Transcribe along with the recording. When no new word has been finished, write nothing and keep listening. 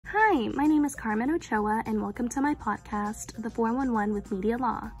Hi, my name is Carmen Ochoa, and welcome to my podcast, The 411 with Media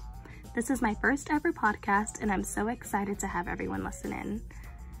Law. This is my first ever podcast, and I'm so excited to have everyone listen in.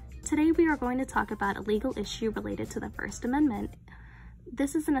 Today we are going to talk about a legal issue related to the First Amendment.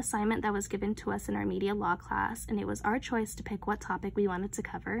 This is an assignment that was given to us in our media law class, and it was our choice to pick what topic we wanted to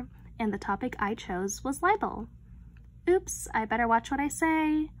cover, and the topic I chose was libel. Oops, I better watch what I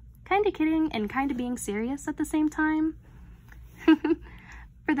say. Kinda kidding and kinda being serious at the same time.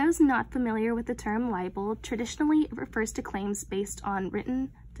 For those not familiar with the term libel, traditionally it refers to claims based on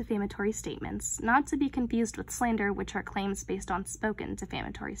written defamatory statements, not to be confused with slander, which are claims based on spoken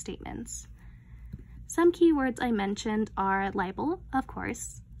defamatory statements. Some key words I mentioned are libel, of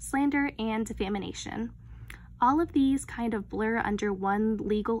course, slander, and defamation. All of these kind of blur under one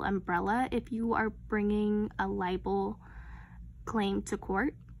legal umbrella if you are bringing a libel claim to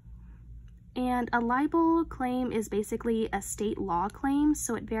court. And a libel claim is basically a state law claim,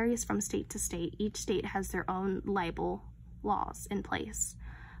 so it varies from state to state. Each state has their own libel laws in place.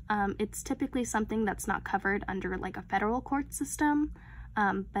 It's typically something that's not covered under like a federal court system,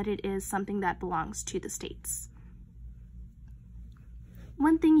 but it is something that belongs to the states.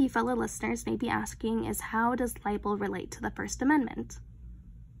 One thing you fellow listeners may be asking is, how does libel relate to the First Amendment?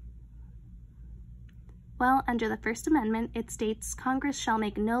 Well, under the First Amendment, it states, Congress shall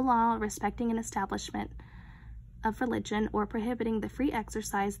make no law respecting an establishment of religion or prohibiting the free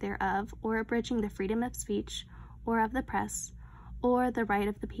exercise thereof or abridging the freedom of speech or of the press or the right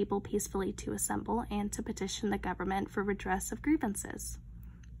of the people peacefully to assemble and to petition the government for redress of grievances.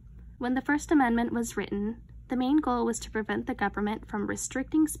 When the First Amendment was written, the main goal was to prevent the government from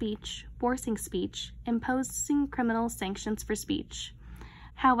restricting speech, forcing speech, imposing criminal sanctions for speech.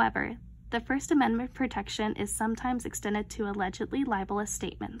 However, the First Amendment protection is sometimes extended to allegedly libelous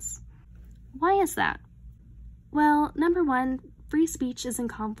statements. Why is that? Well, number one, free speech is in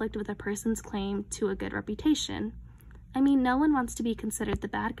conflict with a person's claim to a good reputation. I mean, no one wants to be considered the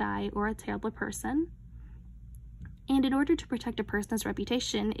bad guy or a terrible person. And in order to protect a person's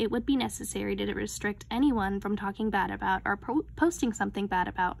reputation, it would be necessary to restrict anyone from talking bad about or posting something bad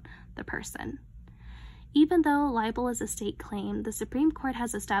about the person. Even though libel is a state claim, the Supreme Court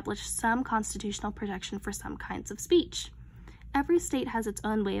has established some constitutional protection for some kinds of speech. Every state has its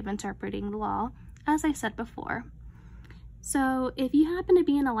own way of interpreting the law, as I said before. So if you happen to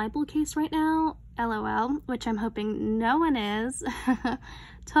be in a libel case right now, LOL, which I'm hoping no one is,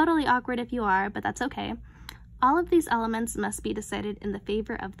 totally awkward if you are, but that's okay. All of these elements must be decided in the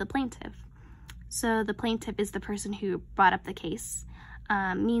favor of the plaintiff. So the plaintiff is the person who brought up the case.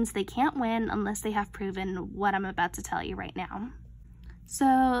 Means they can't win unless they have proven what I'm about to tell you right now.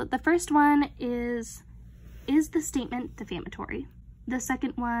 So the first one is the statement defamatory? The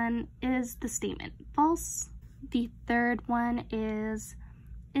second one, is the statement false? The third one is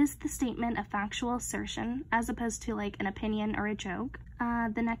the statement a factual assertion as opposed to like an opinion or a joke?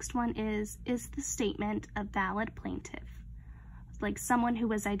 The next one is the statement a valid plaintiff? Like someone who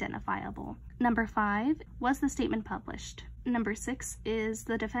was identifiable. Number 5, was the statement published? Number 6, is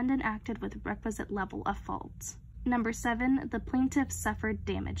the defendant acted with requisite level of fault? Number 7, the plaintiff suffered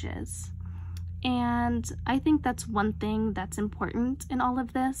damages. And I think that's one thing that's important in all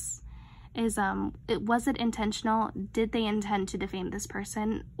of this is, was it intentional? Did they intend to defame this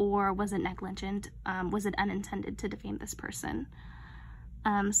person, or was it negligent? Was it unintended to defame this person?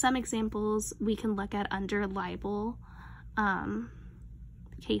 Some examples we can look at under libel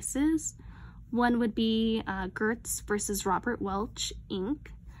cases. One would be Gertz versus Robert Welch, Inc.,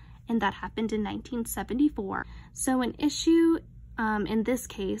 and that happened in 1974. So an issue in this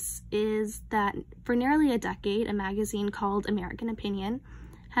case is that for nearly a decade, a magazine called American Opinion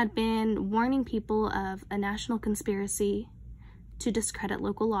had been warning people of a national conspiracy to discredit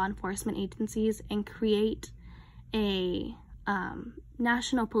local law enforcement agencies and create a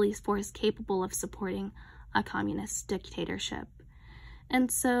national police force capable of supporting a communist dictatorship. And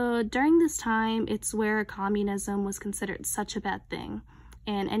so during this time, it's where communism was considered such a bad thing,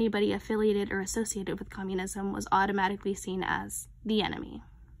 and anybody affiliated or associated with communism was automatically seen as the enemy.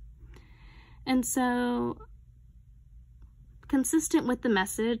 And so, consistent with the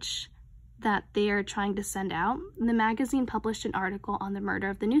message that they are trying to send out, the magazine published an article on the murder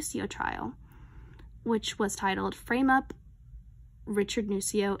of the Nuccio trial, which was titled "Frame Up Richard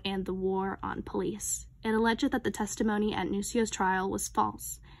Nuccio and the War on Police." It alleged that the testimony at Nuccio's trial was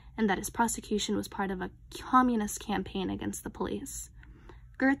false and that his prosecution was part of a communist campaign against the police.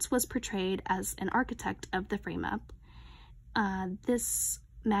 Gertz was portrayed as an architect of the frame-up. This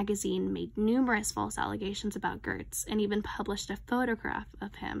magazine made numerous false allegations about Gertz and even published a photograph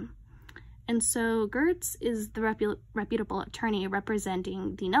of him. And so Gertz is the reputable attorney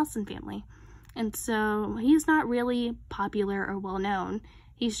representing the Nelson family. And so he's not really popular or well known.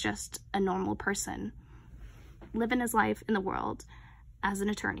 He's just a normal person living his life in the world as an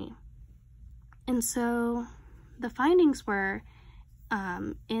attorney. And so the findings were,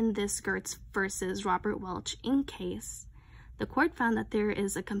 in this Gertz versus Robert Welch Inc. case, the court found that there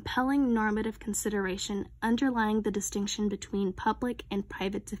is a compelling normative consideration underlying the distinction between public and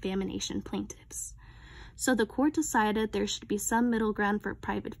private defamation plaintiffs. So the court decided there should be some middle ground for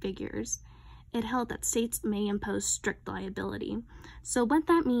private figures. It held that states may impose strict liability. So what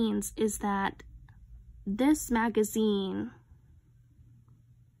that means is that this magazine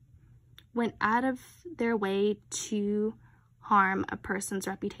went out of their way to harm a person's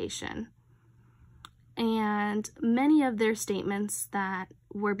reputation. And many of their statements that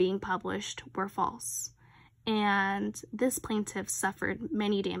were being published were false. And this plaintiff suffered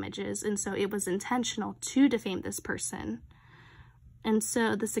many damages, and so it was intentional to defame this person. And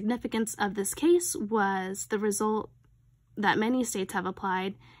so the significance of this case was the result that many states have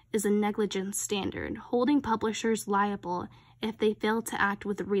applied is a negligence standard, holding publishers liable if they fail to act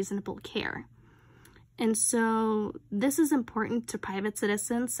with reasonable care. And so this is important to private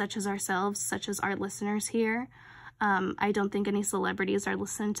citizens such as ourselves, such as our listeners here. I don't think any celebrities are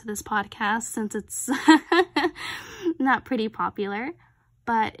listening to this podcast since it's not pretty popular,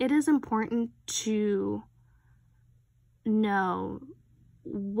 but it is important to know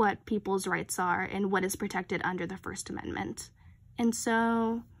what people's rights are and what is protected under the First Amendment. And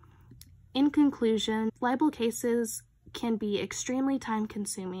so, in conclusion, libel cases can be extremely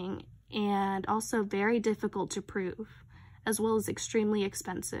time-consuming and also very difficult to prove, as well as extremely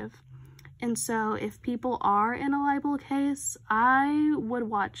expensive. And so if people are in a libel case, I would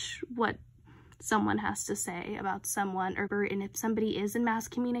watch what someone has to say about someone, and if somebody is in mass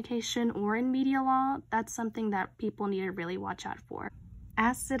communication or in media law, that's something that people need to really watch out for.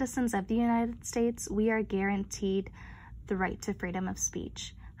 As citizens of the United States, we are guaranteed the right to freedom of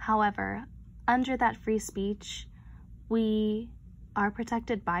speech. However, under that free speech, we are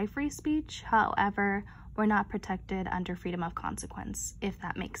protected by free speech. However, we're not protected under freedom of consequence, if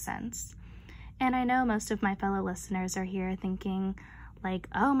that makes sense. And I know most of my fellow listeners are here thinking, like,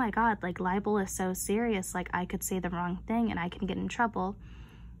 oh my God, like libel is so serious, like I could say the wrong thing and I can get in trouble.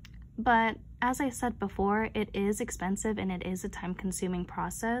 But as I said before, it is expensive and it is a time-consuming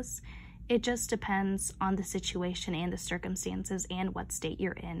process. It just depends on the situation and the circumstances and what state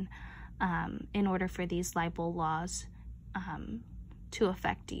you're in order for these libel laws to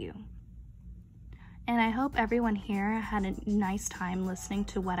affect you. And I hope everyone here had a nice time listening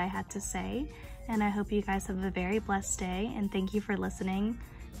to what I had to say, and I hope you guys have a very blessed day, and thank you for listening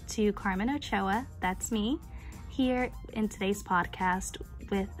to Carmen Ochoa, that's me, here in today's podcast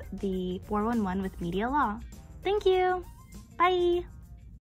with the 411 with Media Law. Thank you! Bye!